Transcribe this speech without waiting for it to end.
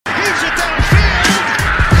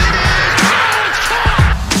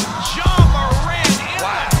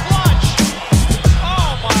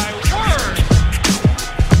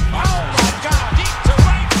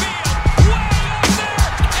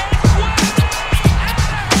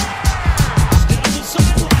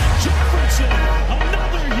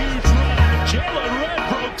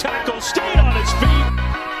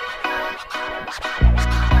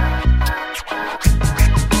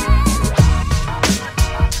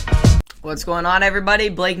What's going on, everybody?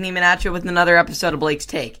 Blake Neiman at you with another episode of Blake's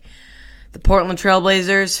Take. The Portland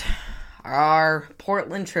Trailblazers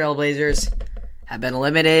have been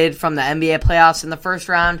eliminated from the NBA playoffs in the first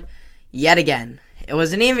round yet again. It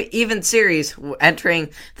was an even series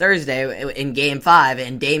entering Thursday in Game 5,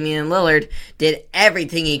 and Damian Lillard did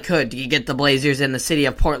everything he could to get the Blazers in the city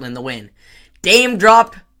of Portland the win. Dame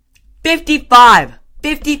dropped 55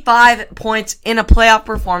 points in a playoff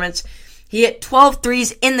performance. He hit 12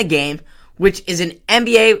 threes in the game, which is an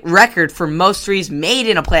NBA record for most threes made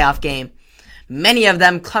in a playoff game. Many of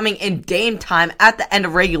them coming in Dame time at the end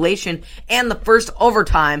of regulation and the first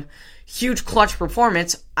overtime. Huge clutch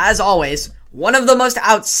performance, as always. One of the most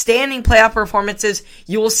outstanding playoff performances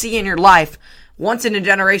you will see in your life. Once in a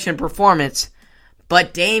generation performance.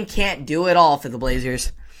 But Dame can't do it all for the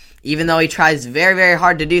Blazers, even though he tries very, very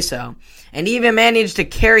hard to do so. And even managed to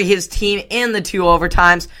carry his team in the 2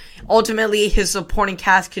 overtimes. Ultimately, his supporting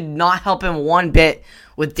cast could not help him one bit,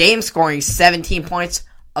 with Dame scoring 17 points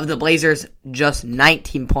of the Blazers, just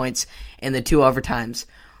 19 points in the 2 overtimes,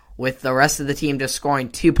 with the rest of the team just scoring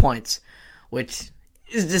 2 points, which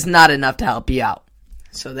is just not enough to help you out.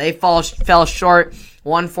 So they fell short,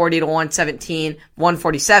 140 to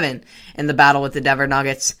 147 in the battle with the Denver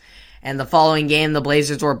Nuggets. And the following game, the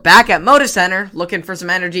Blazers were back at Moda Center looking for some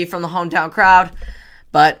energy from the hometown crowd.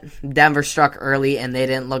 But Denver struck early and they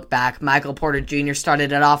didn't look back. Michael Porter Jr.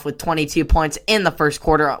 started it off with 22 points in the first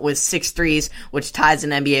quarter with 6 threes, which ties an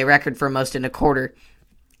NBA record for most in a quarter.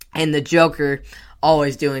 And the Joker,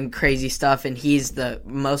 always doing crazy stuff, and he's the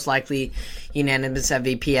most likely unanimous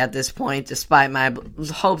MVP at this point, despite my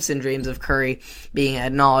hopes and dreams of Curry being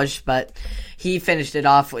acknowledged. But he finished it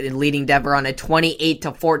off with leading Denver on a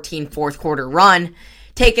 28-14 fourth quarter run,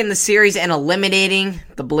 taking the series and eliminating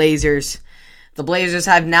the Blazers. The Blazers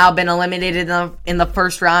have now been eliminated in the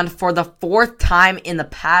first round for the 4th time in the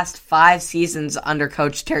past 5 seasons under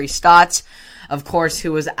Coach Terry Stotts, of course,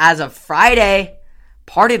 who was, as of Friday,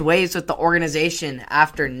 parted ways with the organization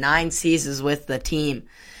after 9 seasons with the team.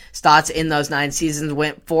 Stotts in those 9 seasons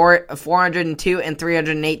went 402 and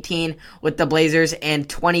 318 with the Blazers and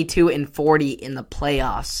 22 and 40 in the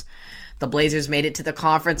playoffs. The Blazers made it to the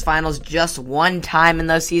conference finals just 1 time in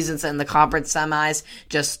those seasons, and the conference semis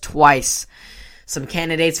just twice. Some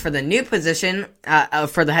candidates for the new position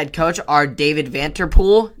for the head coach are David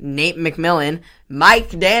Vanterpool, Nate McMillan, Mike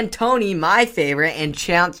D'Antoni, my favorite, and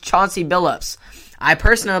Chauncey Billups. I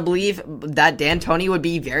personally believe that D'Antoni would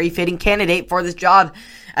be a very fitting candidate for this job,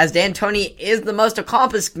 as D'Antoni is the most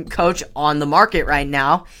accomplished coach on the market right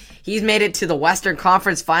now. He's made it to the Western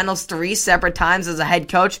Conference Finals 3 separate times as a head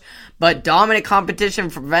coach, but dominant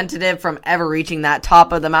competition prevented him from ever reaching that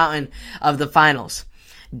top of the mountain of the finals.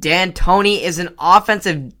 D'Antoni is an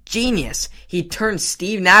offensive genius. He turned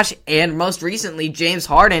Steve Nash and most recently James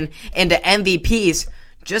Harden into MVPs.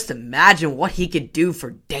 Just imagine what he could do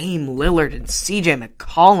for Dame Lillard and CJ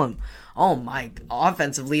McCollum. Oh my,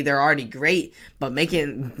 offensively they're already great, but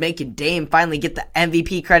making Dame finally get the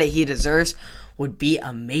MVP credit he deserves would be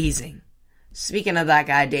amazing. Speaking of that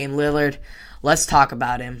guy, Dame Lillard, let's talk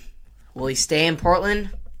about him. Will he stay in Portland,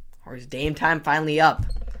 or is Dame time finally up?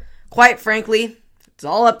 Quite frankly, it's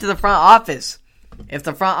all up to the front office. If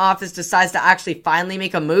the front office decides to actually finally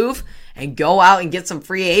make a move and go out and get some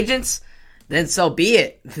free agents, then so be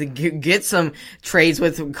it. Get some trades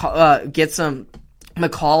with, get some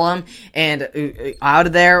McCollum and out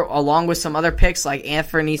of there, along with some other picks like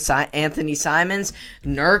Anthony Simons,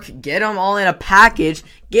 Nurk. Get them all in a package.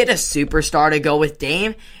 Get a superstar to go with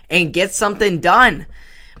Dame and get something done.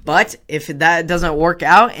 But if that doesn't work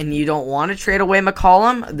out and you don't want to trade away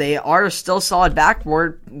McCollum, they are still solid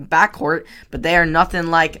backcourt, but they are nothing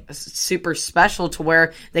like super special to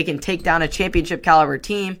where they can take down a championship caliber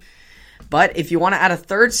team. But if you want to add a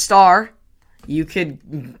third star, you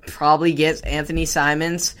could probably get Anthony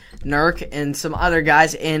Simons, Nurk, and some other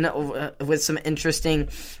guys in with some interesting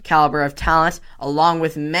caliber of talent, along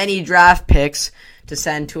with many draft picks to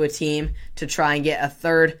send to a team to try and get a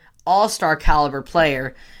third all-star caliber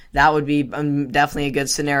player. That would be definitely a good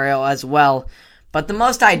scenario as well. But the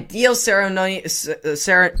most ideal scenario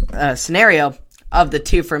of the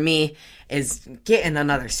two for me is getting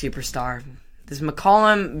another superstar. This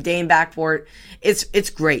McCollum Dame backcourt, it's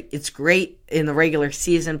great. It's great in the regular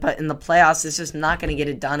season, but in the playoffs, it's just not going to get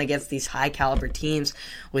it done against these high caliber teams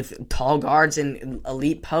with tall guards and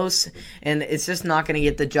elite posts, and it's just not going to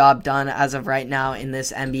get the job done as of right now in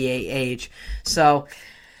this NBA age. So,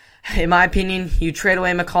 in my opinion, you trade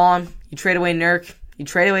away McCollum, you trade away Nurk, You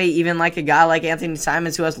trade away even like a guy like Anthony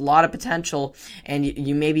Simons who has a lot of potential, and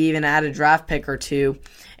you maybe even add a draft pick or two,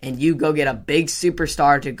 and you go get a big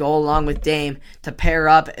superstar to go along with Dame to pair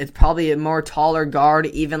up. It's probably a more taller guard,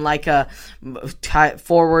 even like a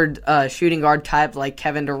forward shooting guard type like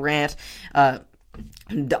Kevin Durant.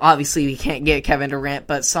 Obviously, we can't get Kevin Durant,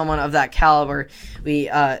 but someone of that caliber. We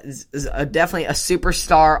is definitely a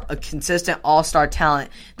superstar, a consistent all-star talent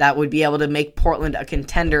that would be able to make Portland a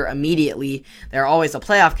contender immediately. They're always a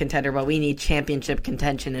playoff contender, but we need championship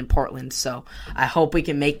contention in Portland. So I hope we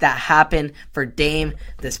can make that happen for Dame,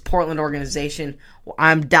 this Portland organization.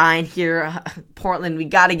 I'm dying here. Portland, we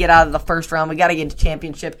got to get out of the first round. We got to get to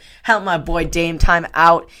championship. Help my boy Dame time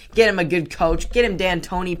out. Get him a good coach. Get him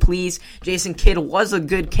D'Antoni, please. Jason Kidd was a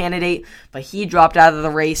good candidate, but he dropped out of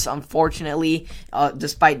the race, unfortunately,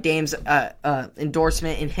 despite Dame's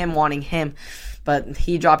endorsement and him wanting him. But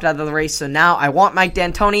he dropped out of the race, so now I want Mike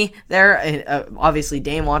D'Antoni there. And, obviously,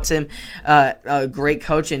 Dame wants him, a great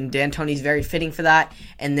coach, and D'Antoni's very fitting for that.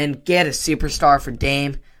 And then get a superstar for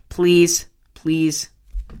Dame, please. Please,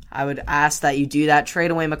 I would ask that you do that.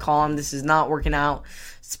 Trade away McCollum. This is not working out.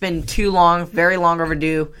 It's been too long, very long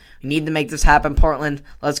overdue. We need to make this happen, Portland.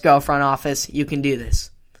 Let's go, front office. You can do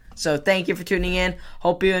this. So thank you for tuning in.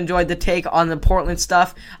 Hope you enjoyed the take on the Portland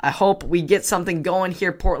stuff. I hope we get something going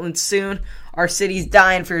here, Portland, soon. Our city's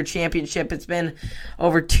dying for a championship. It's been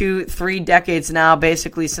over 2-3 decades now,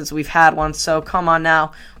 basically, since we've had one. So come on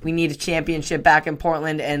now. We need a championship back in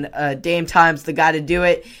Portland, and Dame Time's the guy to do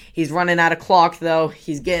it. He's running out of clock, though.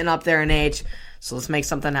 He's getting up there in age. So let's make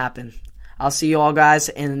something happen. I'll see you all guys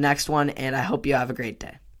in the next one, and I hope you have a great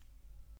day.